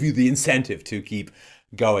give you the incentive to keep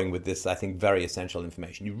going with this, I think, very essential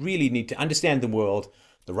information. You really need to understand the world,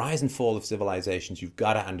 the rise and fall of civilizations. You've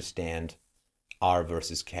got to understand R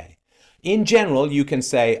versus K. In general, you can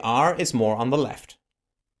say R is more on the left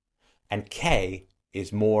and K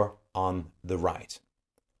is more on the right.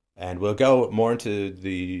 And we'll go more into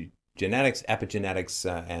the genetics, epigenetics,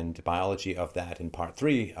 and biology of that in part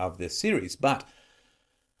 3 of this series. But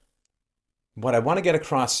what I want to get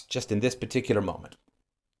across just in this particular moment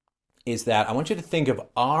is that I want you to think of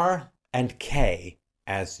R and K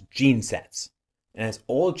as gene sets. And as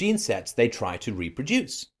all gene sets, they try to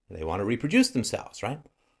reproduce. They want to reproduce themselves, right?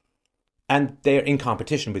 And they're in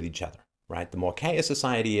competition with each other, right? The more K a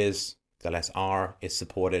society is, the less R is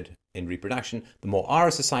supported in reproduction. The more R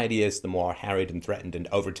a society is, the more harried and threatened and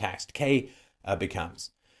overtaxed K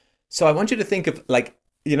becomes. So I want you to think of like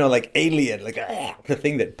Alien, like the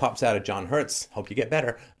thing that pops out of John Hurt's, hope you get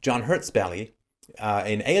better, John Hurt's belly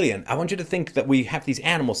in Alien. I want you to think that we have these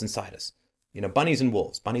animals inside us, bunnies and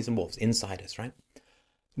wolves inside us, right?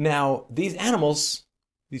 Now, these animals,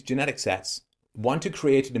 these genetic sets, want to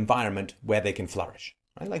create an environment where they can flourish,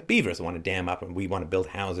 right? Like beavers want to dam up and we want to build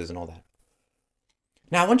houses and all that.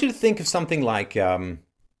 Now, I want you to think of something like where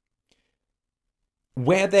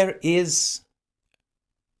there is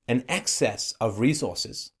an excess of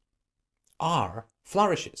resources, R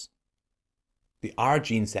flourishes. The R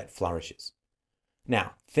gene set flourishes.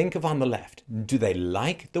 Now, think of on the left. Do they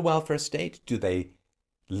like the welfare state? Do they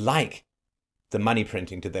like the money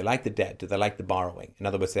printing? Do they like the debt? Do they like the borrowing? In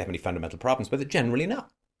other words, do they have any fundamental problems with it? Generally, no.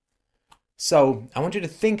 So I want you to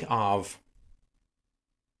think of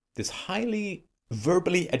this highly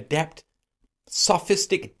verbally adept,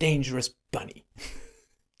 sophistic, dangerous bunny.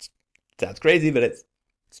 Sounds crazy, but it's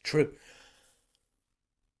true.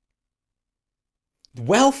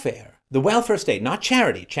 The welfare state, not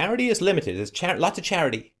charity. Charity is limited. There's lots of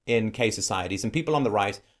charity in K societies, and people on the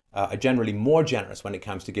right are generally more generous when it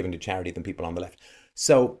comes to giving to charity than people on the left.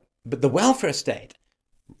 So, but the welfare state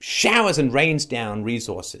showers and rains down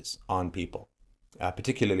resources on people.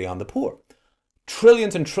 particularly on the poor.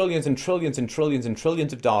 Trillions and trillions and trillions and trillions and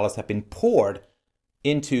trillions of dollars have been poured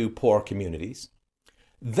into poor communities.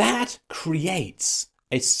 That creates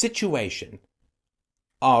a situation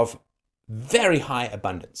of very high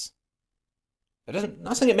abundance. I'm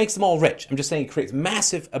not saying it makes them all rich. I'm just saying it creates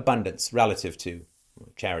massive abundance relative to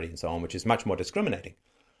charity and so on, which is much more discriminating.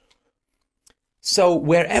 So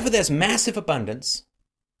wherever there's massive abundance,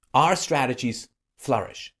 our strategies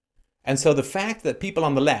flourish. And so the fact that people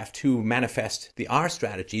on the left who manifest the R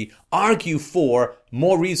strategy argue for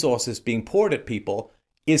more resources being poured at people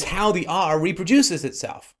is how the R reproduces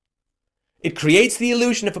itself. It creates the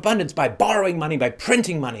illusion of abundance by borrowing money, by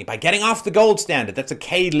printing money, by getting off the gold standard. That's a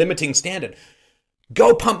K limiting standard.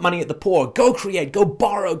 Go pump money at the poor. Go create. Go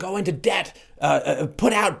borrow. Go into debt.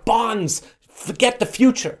 Put out bonds. Forget the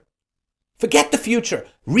future. Forget the future.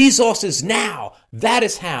 Resources now. That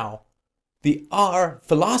is how the R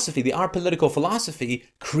philosophy, the R political philosophy,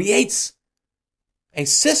 creates a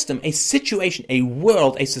system, a situation, a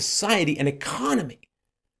world, a society, an economy,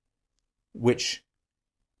 which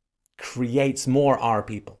creates more R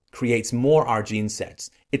people, creates more R gene sets.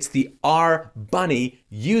 It's the R bunny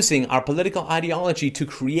using our political ideology to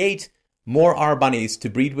create more R bunnies to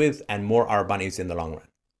breed with and more R bunnies in the long run.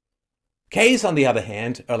 K's, on the other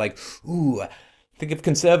hand, are like, ooh, think of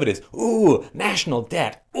conservatives, ooh, national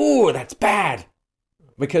debt, ooh, that's bad.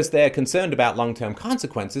 Because they're concerned about long-term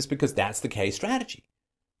consequences, because that's the K strategy.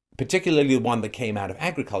 Particularly the one that came out of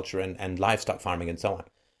agriculture and livestock farming and so on.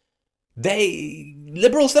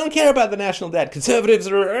 Liberals don't care about the national debt. Conservatives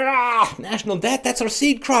are, national debt, that's our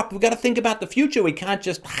seed crop. We've got to think about the future. We can't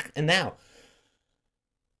just, and now.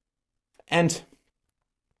 And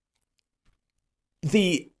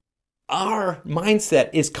our mindset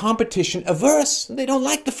is competition averse. They don't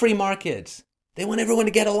like the free market. They want everyone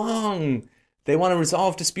to get along. They want to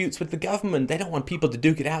resolve disputes with the government. They don't want people to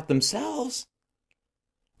duke it out themselves.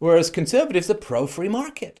 Whereas conservatives are pro-free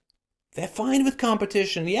market. They're fine with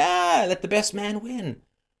competition. Yeah, let the best man win.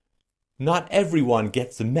 Not everyone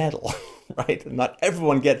gets a medal, right? Not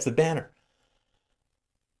everyone gets a banner.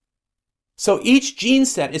 So each gene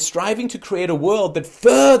set is striving to create a world that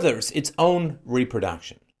furthers its own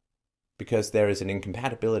reproduction. Because there is an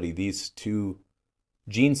incompatibility. These two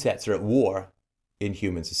gene sets are at war in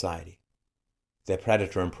human society. They're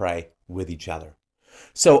predator and prey with each other.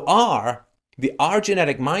 So the R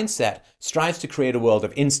genetic mindset strives to create a world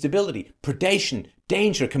of instability, predation,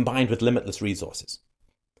 danger combined with limitless resources.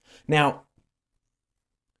 Now,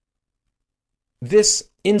 this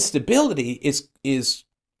instability is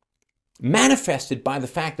manifested by the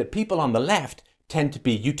fact that people on the left tend to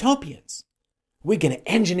be utopians. We're going to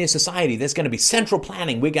engineer society. There's going to be central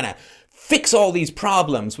planning. We're going to fix all these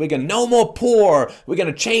problems. We're going to no more poor. We're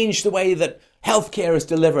going to change the way that healthcare is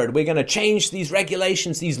delivered. We're going to change these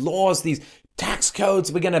regulations, these laws, these tax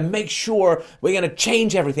codes. We're going to make sure we're going to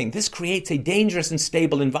change everything. This creates a dangerous and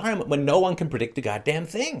stable environment when no one can predict a goddamn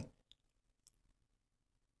thing.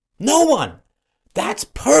 No one. That's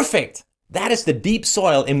perfect. That is the deep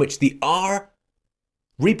soil in which the R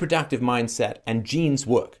reproductive mindset and genes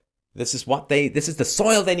work. This is the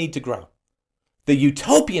soil they need to grow. The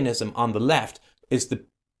utopianism on the left is the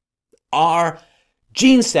R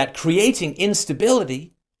gene set creating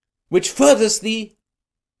instability, which furthers the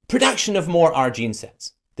production of more R gene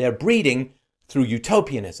sets. They're breeding through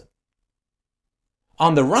utopianism.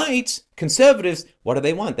 On the right, conservatives, what do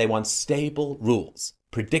they want? They want stable rules,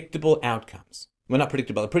 predictable outcomes. Well, not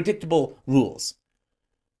predictable, predictable rules.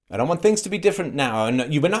 I don't want things to be different now. And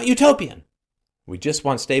we're not utopian. We just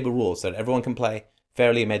want stable rules so that everyone can play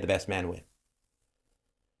fairly and may the best man win.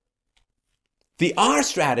 The R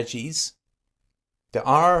strategies, the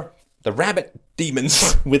rabbit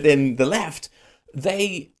demons within the left,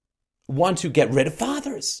 they want to get rid of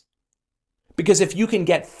fathers. Because if you can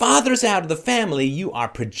get fathers out of the family, you are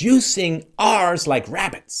producing R's like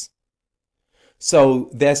rabbits. So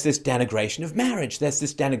there's this denigration of marriage, there's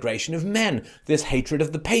this denigration of men, this hatred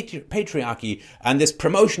of the patriarchy, and this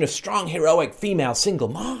promotion of strong, heroic female single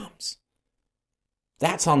moms.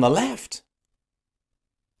 That's on the left.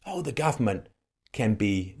 Oh, the government can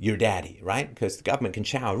be your daddy, right? Because the government can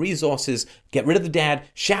shower resources, get rid of the dad,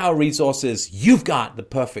 shower resources. You've got the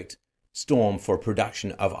perfect storm for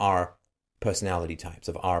production of our personality types,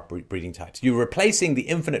 of our breeding types. You're replacing the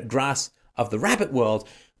infinite grass of the rabbit world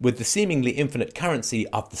with the seemingly infinite currency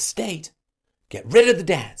of the state. Get rid of the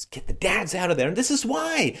dads. Get the dads out of there. And this is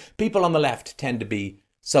why people on the left tend to be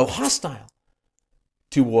so hostile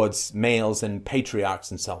towards males and patriarchs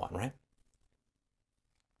and so on, right?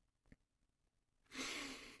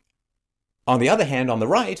 On the other hand, on the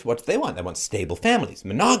right, what do they want? They want stable families,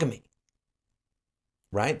 monogamy.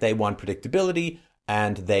 right? They want predictability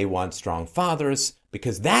and they want strong fathers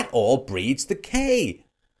because that all breeds the K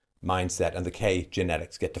mindset, and the K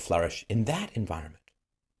genetics get to flourish in that environment.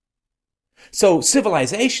 So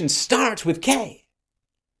civilization starts with K,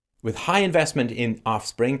 with high investment in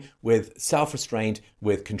offspring, with self-restraint,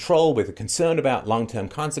 with control, with a concern about long-term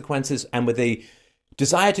consequences, and with a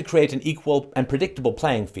desire to create an equal and predictable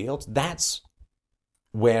playing field. That's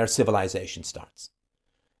where civilization starts.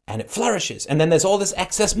 And it flourishes. And then there's all this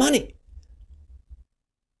excess money.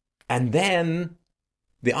 And then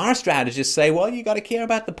the R strategists say, well, you got to care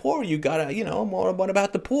about the poor. You got to, more. What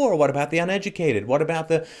about the poor? What about the uneducated? What about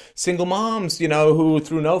the single moms, who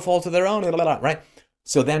through no fault of their own, right?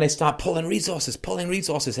 So then they start pulling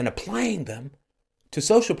resources and applying them to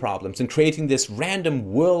social problems and creating this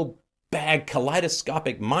random world bag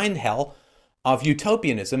kaleidoscopic mind hell of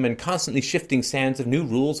utopianism and constantly shifting sands of new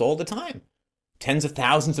rules all the time. Tens of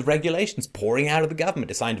thousands of regulations pouring out of the government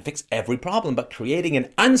designed to fix every problem, but creating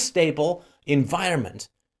an unstable environment,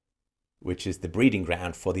 which is the breeding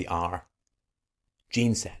ground for the R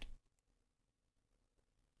gene set.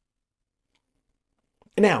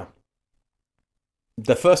 Now,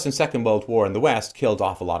 the First and Second World War in the West killed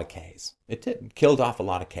off a lot of Ks. It did. Killed off a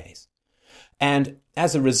lot of Ks. And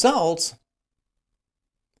as a result,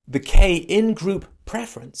 the K in-group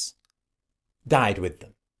preference died with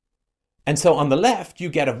them. And so on the left, you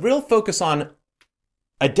get a real focus on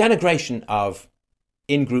a denigration of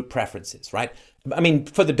in-group preferences, right? I mean,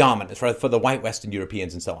 for the dominants, right? For the white Western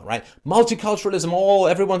Europeans and so on, right? Multiculturalism,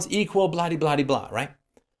 everyone's equal, blah-de-blah-de-blah, right?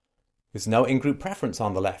 There's no in-group preference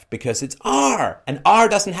on the left because it's R, and R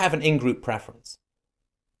doesn't have an in-group preference.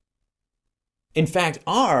 In fact,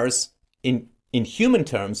 R's, in human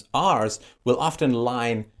terms, R's will often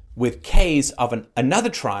align with K's of another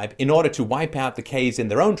tribe in order to wipe out the K's in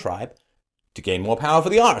their own tribe to gain more power for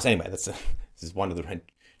the R's. Anyway, this is one of the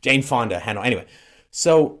Jane Fonda, Hannah. Anyway,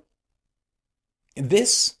 so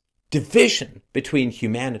this division between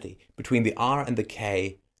humanity, between the R and the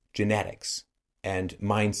K genetics and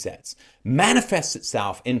mindsets, manifests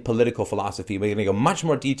itself in political philosophy. We're going to go much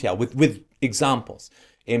more detail with examples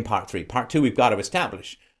in part 3. Part 2, we've got to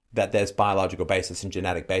establish that there's biological basis and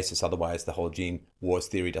genetic basis. Otherwise, the whole gene wars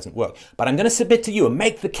theory doesn't work. But I'm going to submit to you and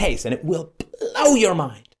make the case, and it will blow your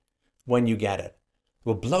mind when you get it. It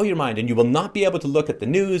will blow your mind, and you will not be able to look at the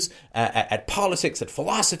news, at politics, at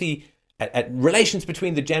philosophy, at relations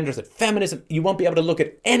between the genders, at feminism. You won't be able to look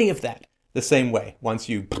at any of that the same way once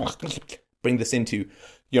you bring this into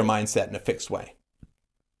your mindset in a fixed way.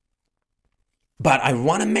 But I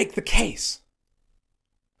want to make the case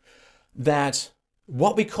that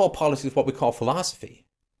what we call politics, what we call philosophy,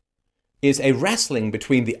 is a wrestling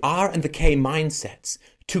between the R and the K mindsets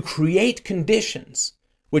to create conditions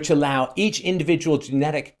which allow each individual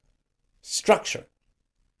genetic structure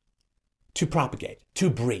to propagate, to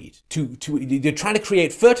breed, they're trying to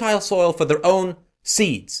create fertile soil for their own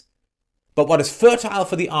seeds. But what is fertile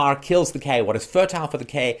for the R kills the K. What is fertile for the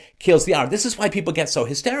K kills the R. This is why people get so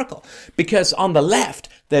hysterical. Because on the left,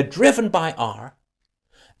 they're driven by R.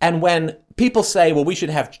 And when people say, well, we should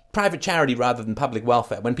have private charity rather than public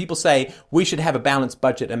welfare, when people say we should have a balanced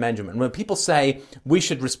budget amendment, when people say we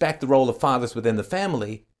should respect the role of fathers within the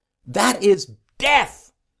family, that is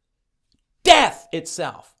death. Death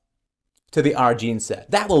itself to the R gene set.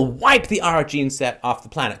 That will wipe the R gene set off the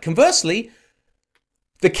planet. Conversely,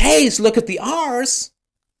 the Ks look at the Rs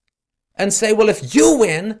and say, well, if you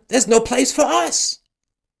win, there's no place for us.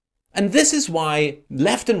 And this is why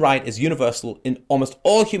left and right is universal in almost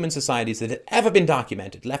all human societies that have ever been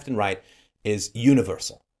documented. Left and right is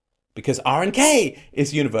universal. Because R and K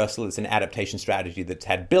is universal. It's an adaptation strategy that's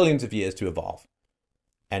had billions of years to evolve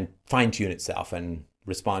and fine-tune itself and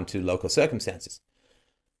respond to local circumstances.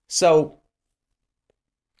 So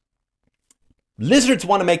lizards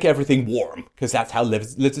want to make everything warm because that's how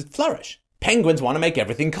lizards flourish. Penguins want to make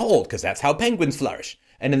everything cold because that's how penguins flourish.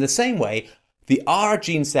 And in the same way, the R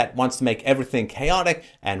gene set wants to make everything chaotic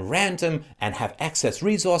and random and have excess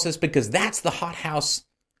resources because that's the hothouse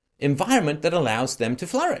environment that allows them to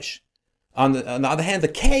flourish. On the other hand, the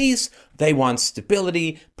Ks, they want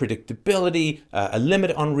stability, predictability, a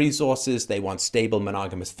limit on resources. They want stable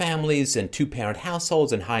monogamous families and two-parent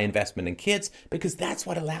households and high investment in kids because that's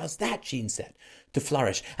what allows that gene set to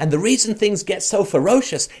flourish. And the reason things get so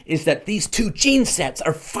ferocious is that these two gene sets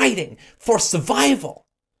are fighting for survival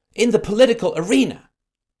in the political arena.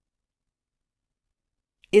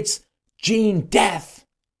 It's gene death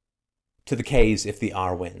to the Ks if the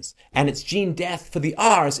R wins. And it's gene death for the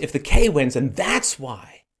Rs if the K wins. And that's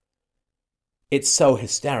why it's so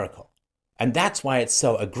hysterical. And that's why it's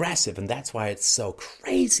so aggressive. And that's why it's so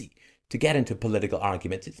crazy to get into political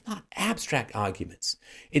arguments. It's not abstract arguments.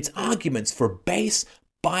 It's arguments for base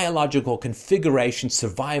biological configuration,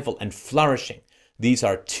 survival, and flourishing. These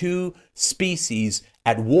are two species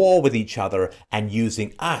at war with each other and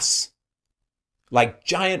using us. Like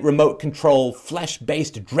giant remote control,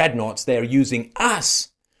 flesh-based dreadnoughts, they are using us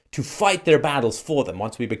to fight their battles for them.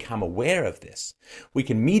 Once we become aware of this, we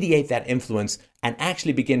can mediate that influence and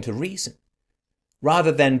actually begin to reason,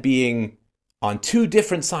 rather than being on two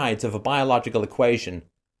different sides of a biological equation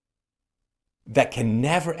that can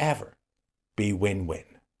never, ever be win-win.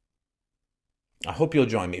 I hope you'll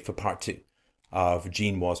join me for part 2 of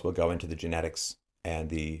Gene Wars. We'll go into the genetics and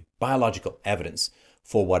the biological evidence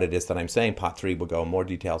for what it is that I'm saying. Part 3 will go in more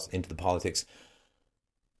details into the politics.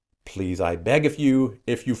 Please, I beg of you,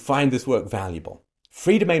 if you find this work valuable,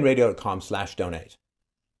 freedomainradio.com/donate.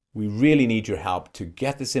 We really need your help to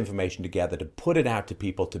get this information together, to put it out to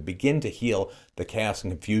people, to begin to heal the chaos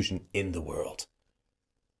and confusion in the world.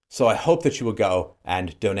 So I hope that you will go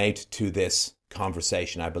and donate to this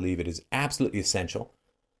conversation. I believe it is absolutely essential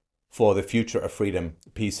for the future of freedom,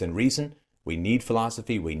 peace, and reason. We need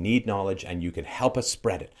philosophy, we need knowledge, and you can help us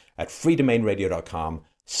spread it at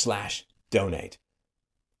freedomainradio.com/donate.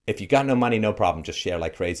 If you got no money, no problem. Just share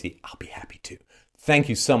like crazy. I'll be happy to. Thank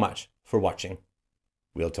you so much for watching.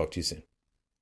 We'll talk to you soon.